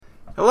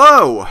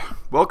Hello!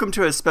 Welcome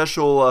to a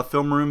special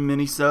Film Room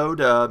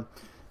Minisode,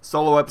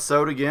 solo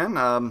episode again.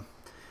 I'm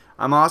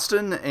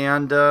Austin,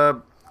 and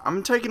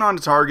I'm taking on a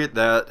target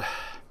that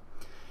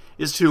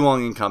is too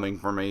long in coming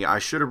for me. I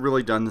should have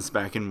really done this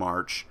back in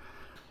March.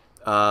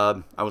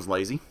 I was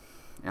lazy,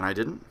 and I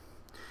didn't.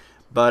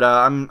 But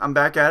I'm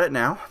back at it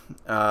now.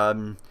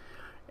 And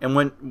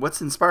what's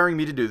inspiring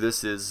me to do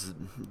this is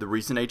the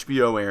recent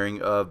HBO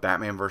airing of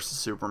Batman vs.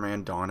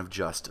 Superman: Dawn of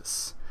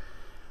Justice.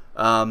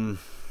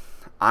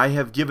 I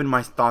have given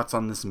my thoughts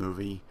on this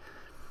movie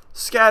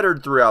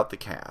scattered throughout the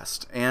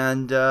cast,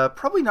 and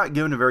probably not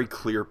given a very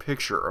clear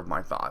picture of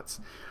my thoughts.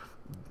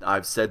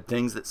 I've said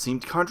things that seem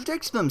to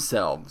contradict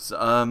themselves. So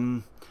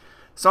I'm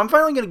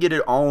finally going to get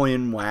it all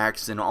in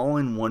wax and all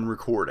in one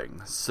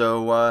recording.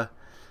 So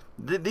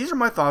these are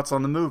my thoughts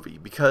on the movie,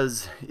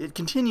 because it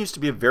continues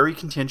to be a very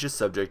contentious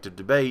subject of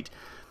debate.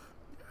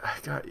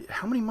 God,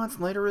 how many months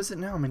later is it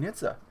now? I mean,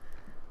 it's a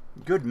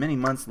good many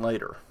months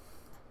later.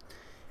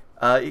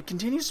 It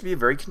continues to be a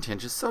very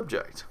contentious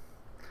subject,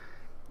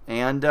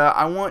 and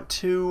I want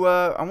to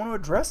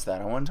address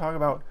that. I want to talk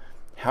about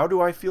how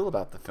do I feel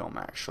about the film.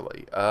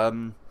 Actually,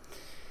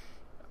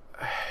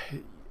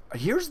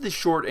 here's the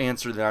short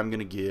answer that I'm going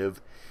to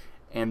give,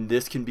 and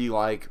this can be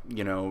like,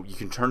 you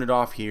can turn it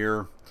off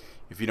here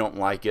if you don't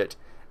like it.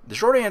 The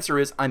short answer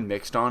is I'm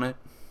mixed on it.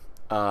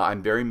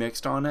 I'm very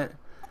mixed on it.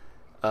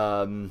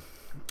 I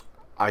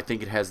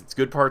think it has its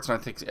good parts, and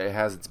I think it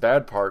has its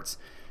bad parts.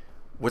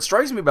 What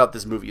strikes me about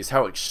this movie is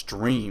how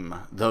extreme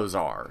those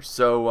are.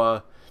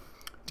 So,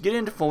 to get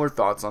into fuller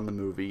thoughts on the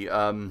movie,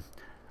 I'm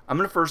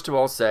going to first of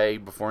all say,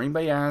 before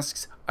anybody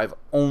asks, I've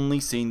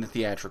only seen the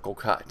theatrical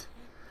cut.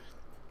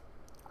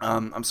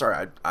 I'm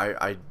sorry,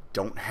 I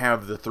don't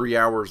have the 3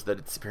 hours that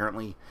it's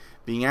apparently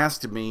being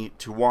asked of me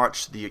to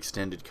watch the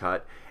extended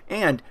cut.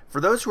 And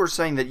for those who are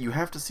saying that you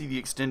have to see the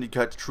extended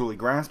cut to truly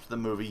grasp the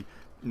movie,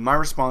 my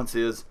response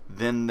is,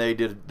 then they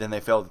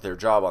failed at their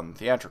job on the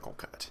theatrical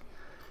cut.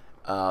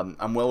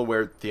 I'm well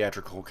aware the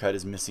theatrical cut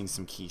is missing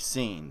some key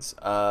scenes.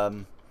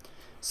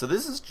 So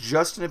this is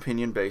just an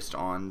opinion based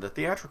on the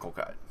theatrical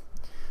cut.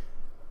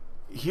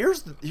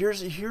 Here's the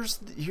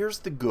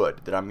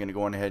good that I'm going to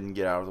go on ahead and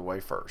get out of the way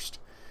first.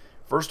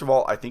 First of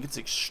all, I think it's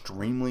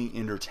extremely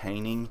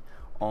entertaining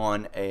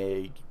on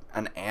an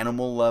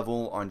animal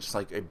level, on just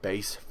like a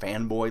base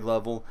fanboy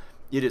level.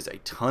 It is a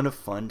ton of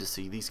fun to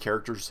see these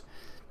characters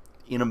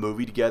in a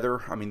movie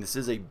together. I mean, this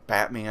is a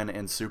Batman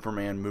and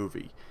Superman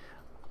movie.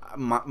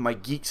 My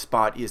geek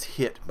spot is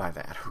hit by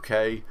that,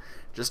 okay?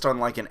 Just on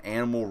like an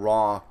animal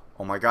raw,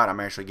 oh my god, I'm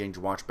actually getting to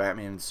watch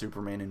Batman and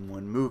Superman in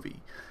one movie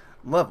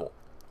level.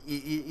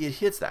 It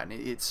hits that, and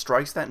it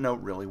strikes that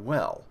note really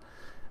well.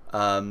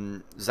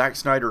 Zack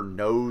Snyder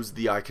knows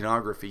the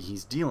iconography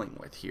he's dealing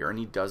with here, and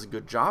he does a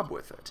good job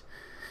with it.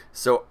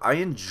 So I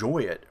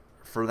enjoy it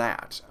for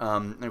that.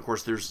 And of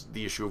course, there's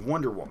the issue of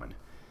Wonder Woman.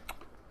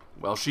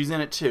 Well, she's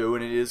in it too,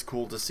 and it is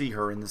cool to see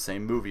her in the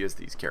same movie as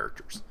these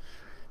characters.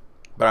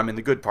 But I'm in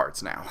the good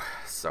parts now,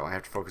 so I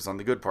have to focus on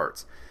the good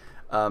parts.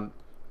 Ben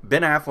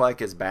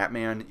Affleck as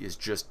Batman is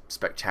just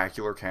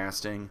spectacular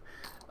casting.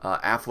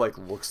 Affleck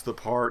looks the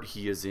part.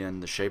 He is in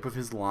The Shape of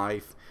His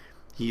Life.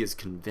 He is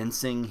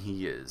convincing.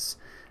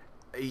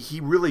 He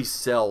really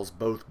sells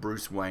both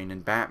Bruce Wayne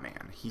and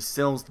Batman. He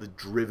sells the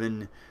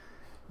driven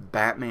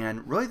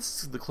Batman. Really,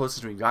 this is the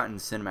closest we've gotten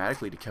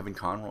cinematically to Kevin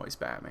Conroy's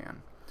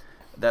Batman.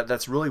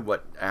 That's really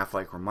what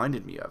Affleck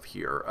reminded me of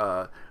here.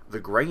 The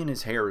gray in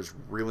his hair is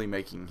really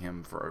making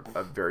him for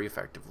a very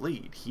effective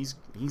lead. He's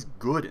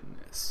good in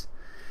this.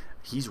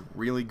 He's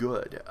really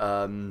good.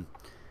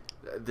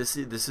 This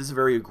is a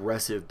very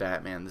aggressive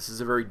Batman. This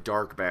is a very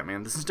dark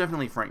Batman. This is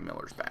definitely Frank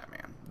Miller's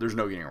Batman. There's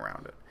no getting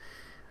around it.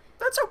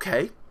 That's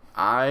okay.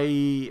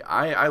 I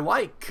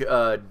like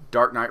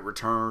Dark Knight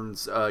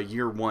Returns,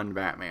 Year One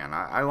Batman.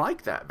 I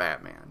like that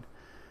Batman.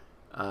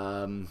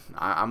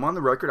 I'm on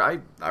the record.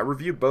 I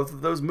reviewed both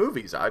of those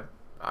movies.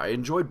 I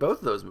enjoyed both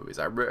of those movies.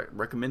 I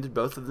recommended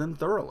both of them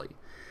thoroughly.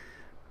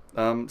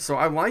 So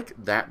I like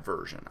that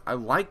version. I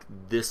like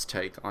this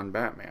take on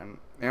Batman,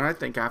 and I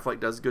think Affleck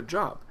does a good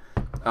job.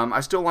 I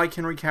still like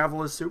Henry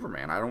Cavill as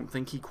Superman. I don't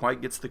think he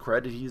quite gets the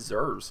credit he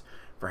deserves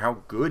for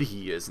how good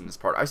he is in this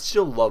part. I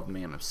still love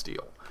Man of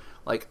Steel.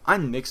 Like,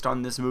 I'm mixed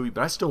on this movie,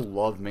 but I still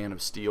love Man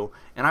of Steel,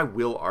 and I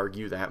will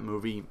argue that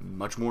movie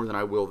much more than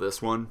I will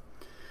this one.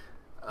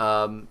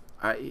 Cavill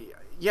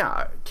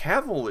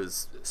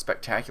is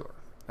spectacular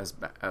as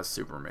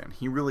Superman.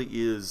 He really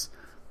is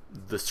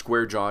the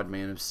square-jawed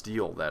Man of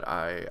Steel that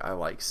I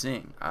like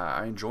seeing.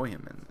 I enjoy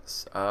him in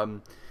this.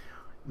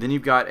 Then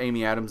you've got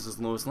Amy Adams as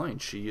Lois Lane.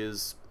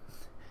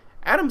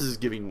 Adams is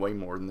giving way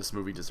more than this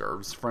movie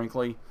deserves,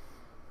 frankly.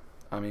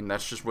 I mean,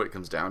 that's just what it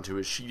comes down to,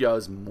 is she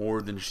does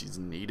more than she's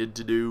needed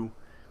to do.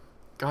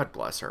 God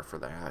bless her for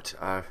that.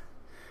 I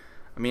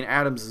mean,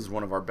 Adams is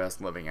one of our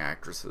best living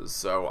actresses,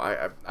 so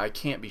I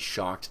can't be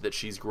shocked that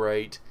she's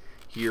great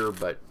here,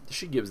 but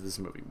she gives this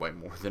movie way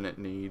more than it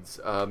needs.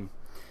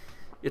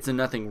 It's a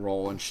nothing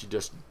role, and she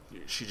just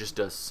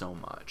does so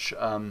much.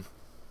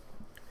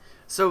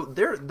 So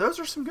those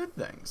are some good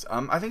things.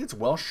 I think it's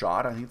well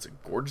shot. I think it's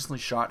a gorgeously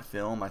shot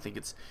film. I think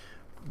it's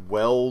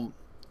well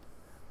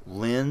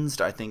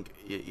lensed. I think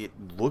it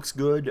looks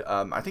good.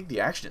 I think the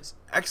action is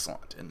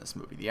excellent in this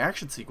movie. The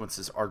action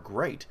sequences are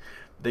great.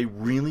 They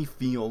really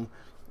feel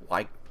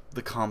like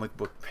the comic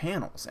book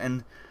panels,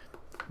 and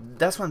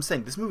that's what I'm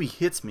saying. This movie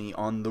hits me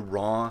on the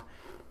raw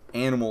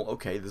animal.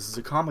 Okay, this is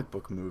a comic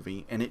book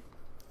movie, and it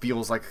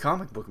feels like a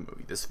comic book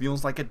movie. This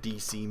feels like a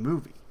DC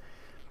movie.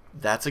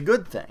 That's a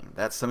good thing.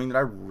 That's something that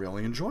I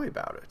really enjoy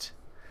about it.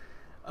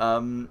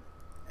 And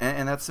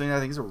that's something I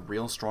think is a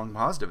real strong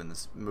positive in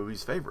this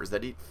movie's favor, is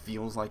that it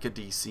feels like a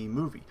DC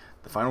movie.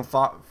 The final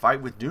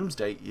fight with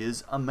Doomsday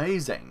is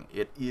amazing.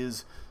 It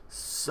is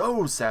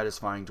so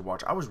satisfying to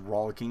watch. I was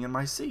rollicking in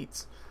my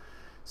seats.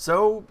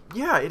 So,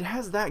 yeah, it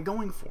has that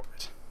going for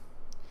it.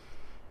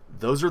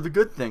 Those are the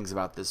good things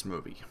about this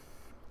movie.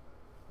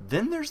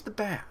 Then there's the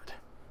bad.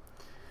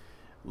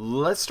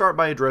 Let's start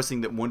by addressing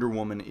that Wonder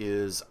Woman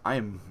is... I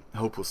am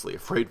hopelessly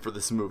afraid for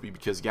this movie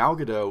because Gal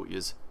Gadot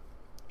is...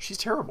 she's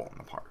terrible in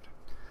the part.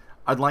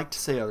 I'd like to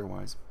say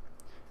otherwise.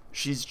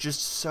 She's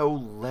just so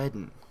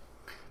leaden.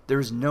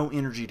 There's no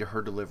energy to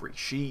her delivery.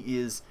 She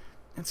is...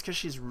 it's because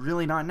she's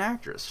really not an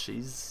actress.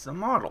 She's a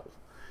model.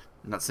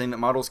 I'm not saying that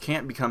models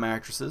can't become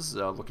actresses.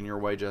 Looking your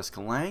way, Jessica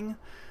Lange.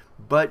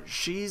 But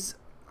she's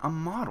a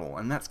model,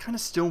 and that's kind of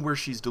still where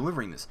she's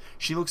delivering this.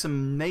 She looks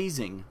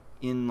amazing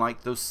in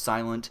like those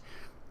silent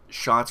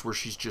shots where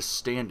she's just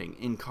standing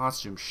in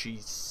costume. She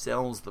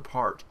sells the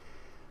part,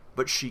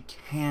 but she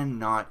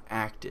cannot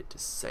act it to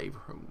save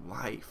her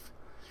life.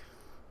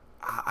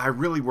 I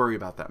really worry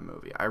about that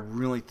movie. I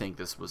really think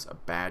this was a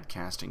bad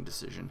casting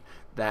decision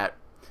that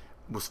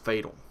was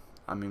fatal.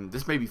 I mean,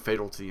 this may be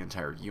fatal to the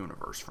entire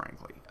universe,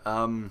 frankly.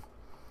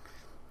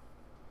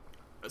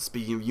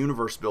 Speaking of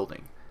universe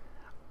building,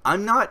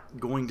 I'm not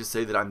going to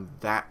say that I'm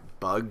that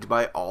bugged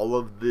by all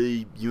of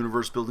the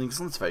universe building,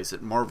 because let's face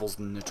it, Marvel's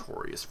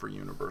notorious for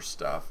universe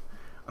stuff.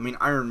 I mean,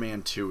 Iron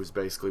Man 2 is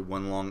basically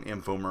one long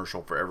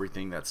infomercial for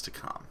everything that's to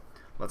come.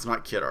 Let's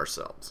not kid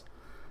ourselves.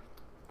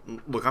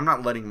 Look, I'm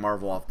not letting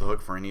Marvel off the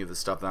hook for any of the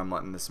stuff that I'm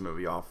letting this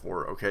movie off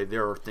for, okay?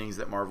 There are things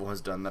that Marvel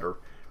has done that are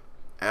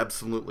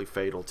absolutely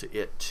fatal to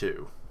it,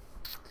 too.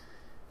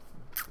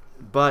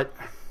 But,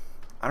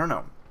 I don't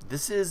know.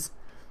 This is,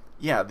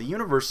 yeah, the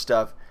universe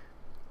stuff,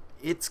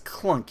 it's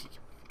clunky.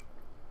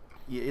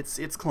 It's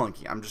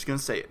clunky. I'm just going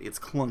to say it. It's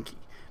clunky.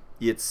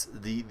 It's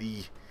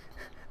the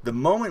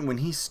moment when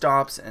he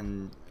stops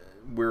and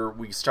where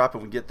we stop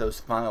and we get those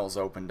files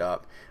opened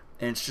up,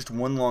 and it's just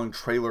one long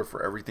trailer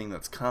for everything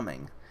that's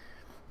coming.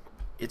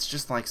 It's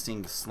just like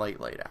seeing the slate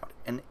laid out.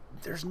 And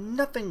there's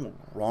nothing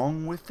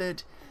wrong with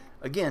it,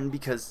 again,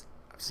 because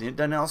I've seen it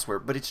done elsewhere,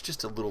 but it's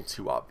just a little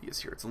too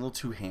obvious here. It's a little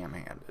too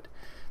ham-handed.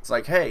 It's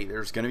like, hey,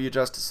 there's going to be a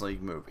Justice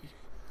League movie.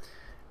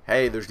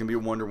 Hey, there's going to be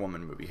a Wonder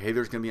Woman movie. Hey,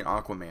 there's going to be an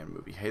Aquaman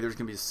movie. Hey, there's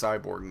going to be a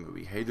Cyborg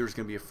movie. Hey, there's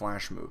going to be a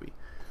Flash movie.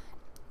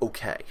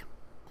 Okay.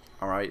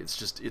 Alright,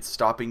 it's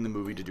stopping the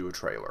movie to do a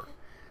trailer.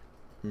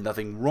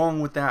 Nothing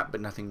wrong with that, but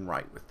nothing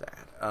right with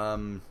that.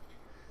 And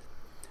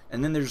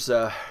then there's,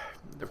 of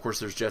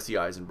course, there's Jesse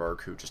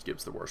Eisenberg, who just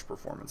gives the worst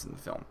performance in the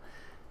film.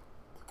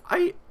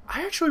 I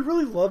actually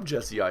really love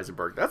Jesse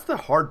Eisenberg. That's the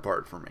hard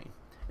part for me,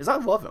 is I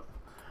love him.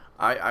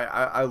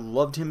 I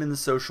loved him in The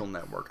Social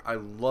Network. I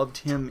loved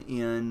him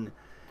in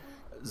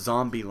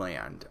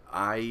Zombieland.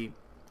 I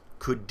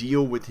could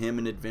deal with him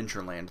in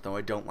Adventureland, though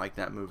I don't like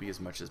that movie as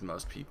much as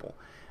most people.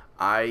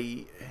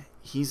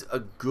 He's a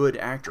good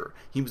actor.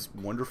 He was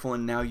wonderful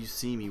in Now You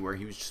See Me, where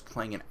he was just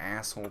playing an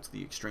asshole to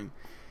the extreme.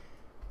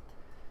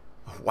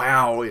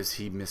 Wow, is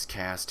he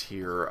miscast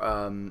here.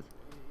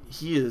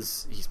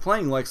 He's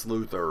playing Lex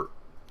Luthor.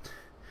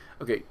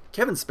 Okay,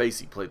 Kevin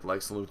Spacey played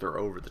Lex Luthor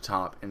over the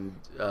top, and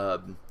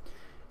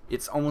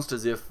it's almost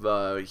as if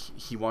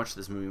he watched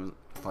this movie and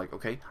was like,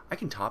 okay, I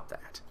can top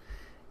that.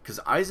 Because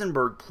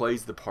Eisenberg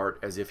plays the part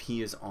as if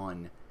he is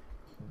on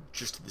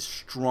just the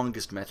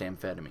strongest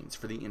methamphetamines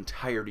for the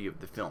entirety of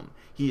the film.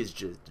 He is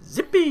just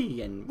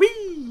zippy and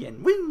wee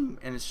and wing,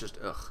 and it's just,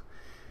 ugh.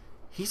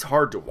 He's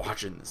hard to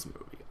watch in this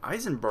movie.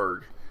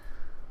 Eisenberg,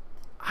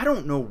 I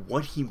don't know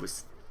what he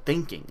was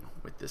thinking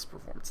with this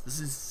performance. This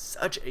is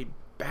such a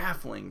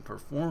baffling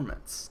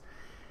performance.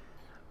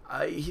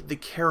 The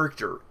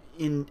character,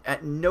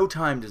 at no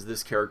time does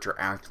this character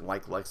act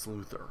like Lex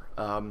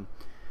Luthor.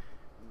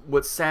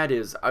 What's sad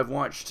is I've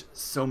watched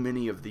so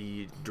many of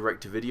the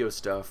direct-to-video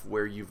stuff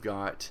where you've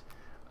got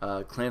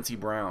Clancy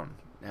Brown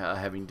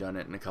having done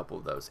it in a couple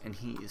of those, and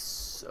he is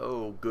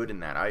so good in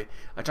that. I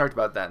talked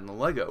about that in the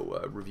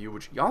Lego review,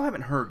 which y'all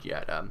haven't heard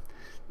yet.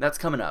 That's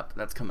coming up.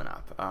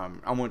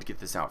 I wanted to get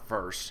this out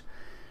first.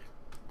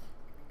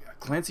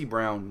 Clancy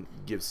Brown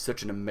gives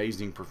such an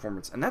amazing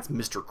performance, and that's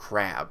Mr.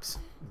 Krabs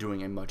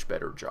doing a much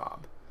better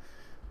job.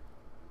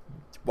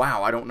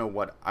 Wow, I don't know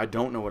what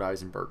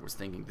Eisenberg was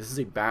thinking.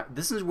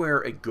 This is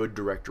where a good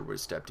director would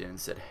have stepped in and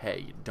said,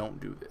 "Hey,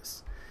 don't do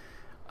this."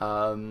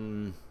 I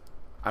don't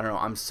know.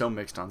 I'm so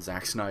mixed on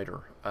Zack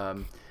Snyder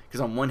because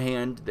on one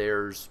hand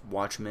there's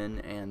Watchmen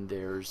and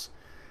there's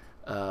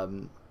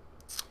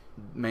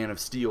Man of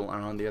Steel,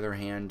 and on the other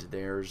hand,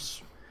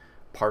 there's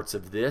parts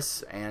of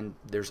this, and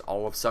there's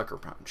all of Sucker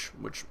Punch,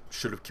 which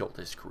should have killed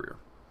his career.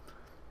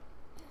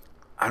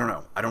 I don't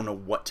know. I don't know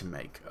what to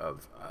make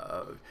of.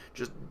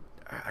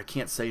 I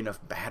can't say enough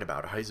bad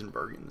about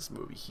Heisenberg in this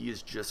movie. He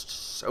is just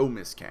so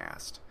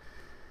miscast.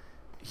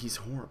 He's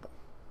horrible.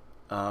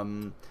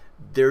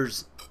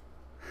 There's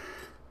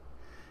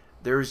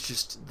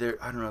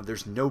I don't know.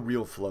 There's no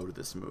real flow to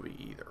this movie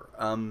either.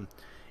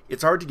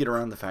 It's hard to get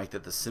around the fact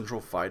that the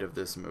central fight of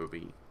this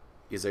movie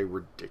is a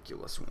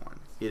ridiculous one.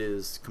 It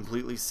is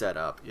completely set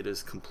up. It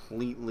is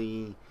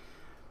completely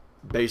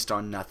based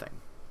on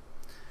nothing.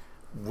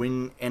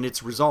 And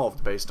it's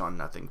resolved based on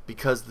nothing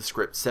because the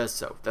script says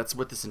so. That's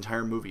what this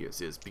entire movie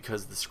is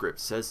because the script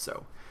says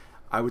so.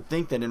 I would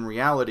think that in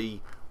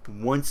reality,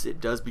 once it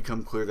does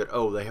become clear that,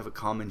 oh, they have a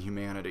common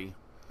humanity,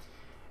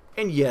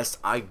 and yes,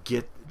 I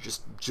get,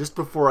 just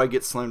before I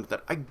get slammed with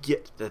that, I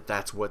get that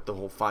that's what the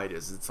whole fight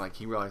is. It's like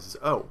he realizes,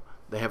 oh,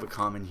 they have a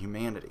common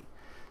humanity.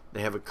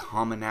 They have a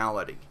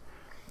commonality.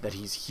 That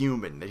he's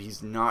human. That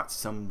he's not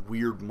some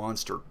weird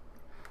monster.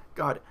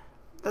 God,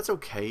 that's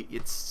okay.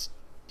 It's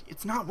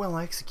not well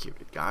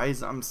executed,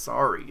 guys. I'm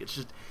sorry.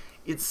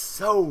 It's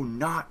so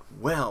not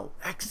well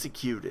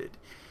executed.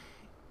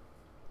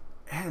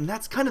 And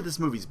that's kind of this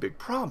movie's big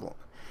problem,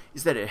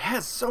 is that it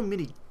has so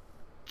many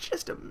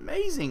just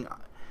amazing...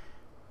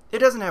 It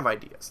doesn't have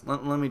ideas.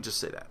 Let me just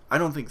say that. I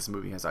don't think this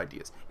movie has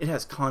ideas. It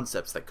has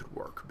concepts that could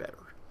work better.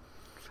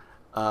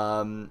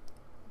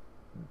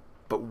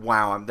 But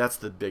wow, that's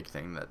the big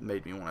thing that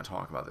made me want to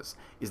talk about this,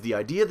 is the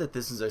idea that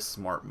this is a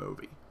smart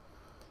movie.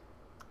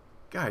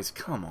 Guys,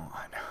 come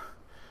on.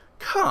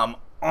 Come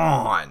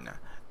on!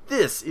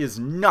 This is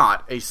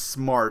not a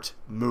smart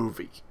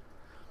movie.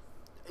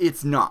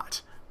 It's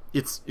not.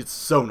 It's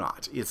so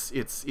not. It's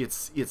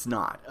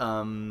not.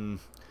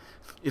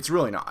 It's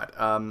really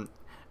not.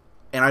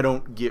 And I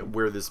don't get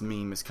where this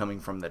meme is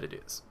coming from that it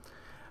is.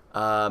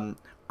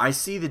 I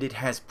see that it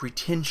has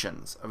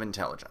pretensions of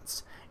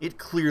intelligence. It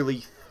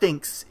clearly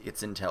thinks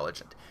it's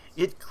intelligent.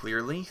 It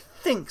clearly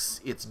thinks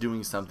it's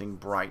doing something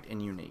bright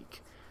and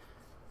unique.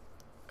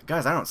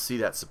 Guys, I don't see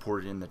that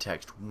supported in the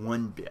text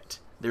one bit.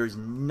 There is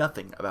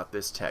nothing about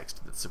this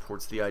text that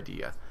supports the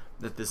idea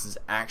that this is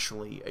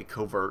actually a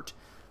covert,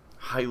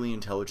 highly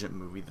intelligent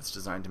movie that's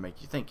designed to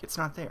make you think. It's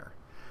not there.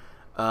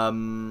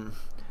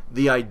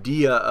 The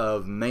idea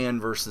of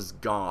man versus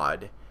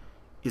God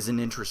is an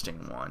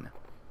interesting one.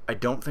 I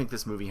don't think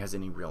this movie has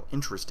any real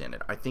interest in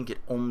it. I think it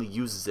only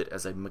uses it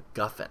as a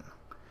MacGuffin.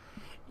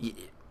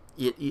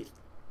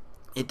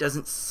 It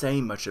doesn't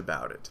say much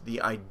about it.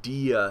 The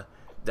idea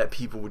that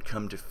people would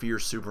come to fear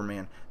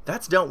Superman,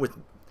 that's dealt with...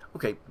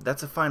 Okay,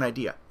 that's a fine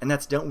idea. And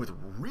that's dealt with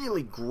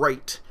really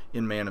great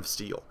in Man of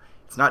Steel.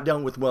 It's not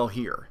dealt with well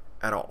here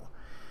at all.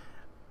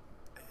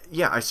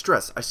 Yeah, I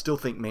still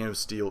think Man of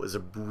Steel is a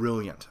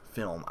brilliant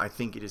film. I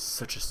think it is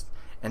such a...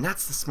 And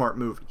that's the smart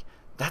movie.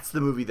 That's the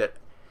movie that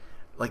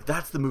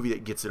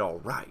gets it all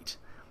right.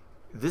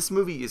 This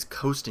movie is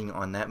coasting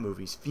on that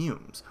movie's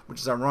fumes,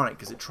 which is ironic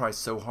because it tries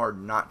so hard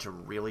not to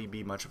really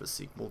be much of a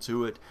sequel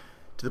to it,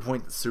 to the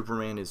point that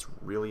Superman is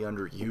really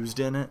underused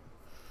in it.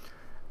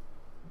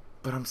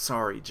 But I'm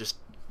sorry,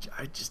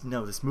 I just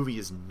know this movie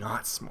is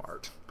not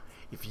smart.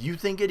 If you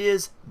think it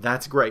is,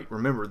 that's great.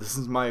 Remember, this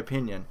is my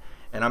opinion,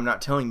 and I'm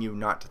not telling you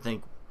not to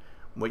think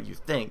what you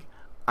think.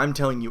 I'm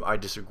telling you I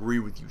disagree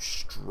with you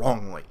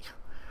strongly.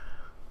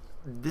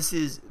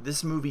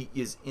 This movie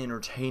is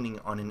entertaining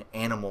on an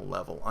animal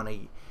level, on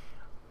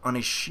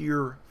a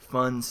sheer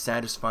fun,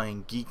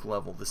 satisfying geek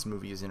level. This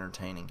movie is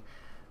entertaining,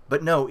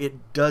 but no,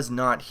 it does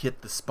not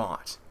hit the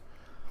spot.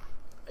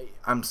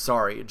 I'm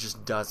sorry, it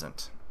just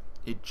doesn't.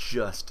 It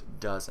just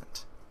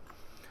doesn't.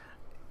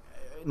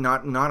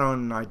 Not on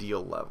an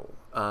ideal level.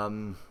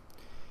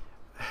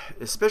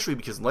 Especially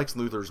because Lex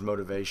Luthor's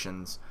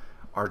motivations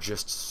are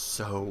just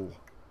so...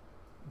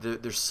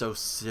 They're so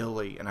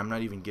silly, and I'm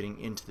not even getting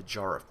into the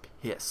jar of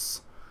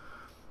piss.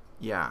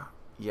 Yeah,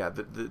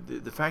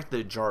 the fact that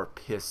a jar of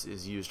piss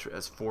is used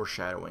as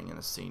foreshadowing in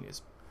a scene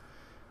is...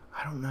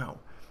 I don't know.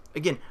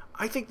 Again,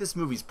 I think this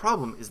movie's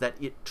problem is that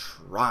it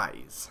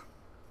tries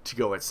to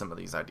go at some of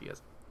these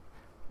ideas,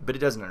 but it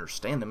doesn't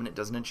understand them, and it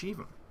doesn't achieve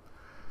them.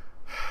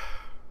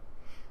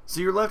 So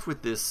you're left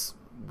with this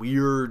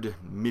weird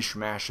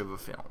mishmash of a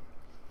film.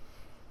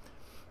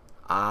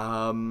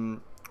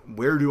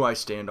 Where do I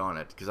stand on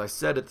it? Because I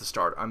said at the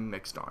start, I'm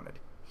mixed on it.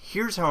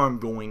 Here's how I'm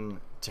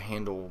going to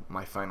handle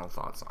my final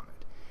thoughts on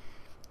it.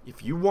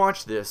 If you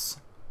watch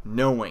this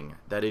knowing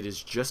that it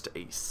is just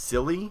a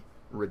silly,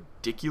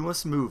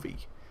 ridiculous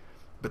movie,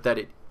 but that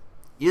it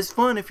is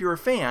fun if you're a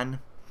fan,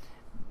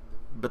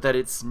 but that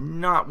it's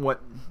not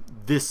what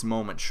this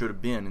moment should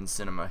have been in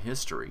cinema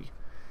history,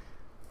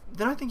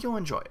 then I think you'll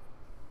enjoy it.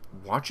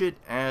 Watch it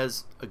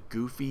as a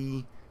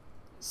goofy,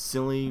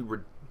 silly,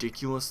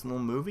 ridiculous little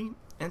movie,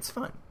 and it's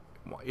fun.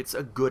 It's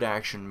a good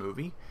action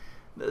movie.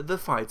 The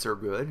fights are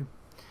good.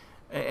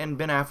 And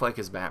Ben Affleck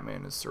as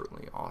Batman is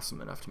certainly awesome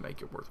enough to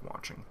make it worth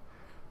watching.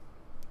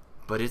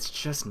 But it's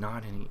just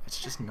not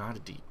a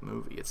deep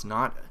movie. It's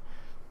not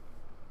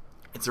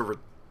It's a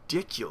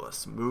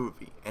ridiculous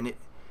movie, and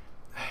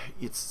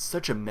it's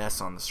such a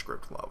mess on the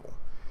script level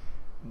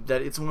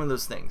that it's one of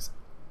those things.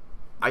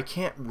 I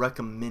can't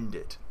recommend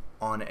it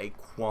on a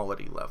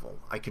quality level.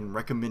 I can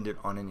recommend it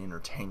on an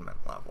entertainment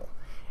level.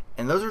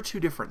 And those are two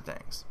different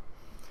things.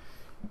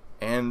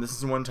 And this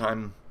is one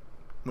time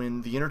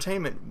when the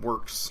entertainment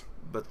works,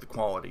 but the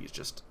quality is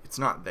just, it's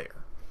not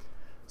there.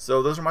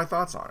 So those are my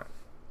thoughts on it.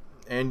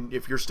 And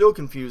if you're still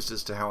confused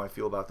as to how I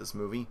feel about this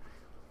movie,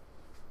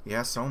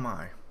 yeah, so am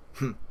I.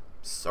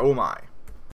 So am I.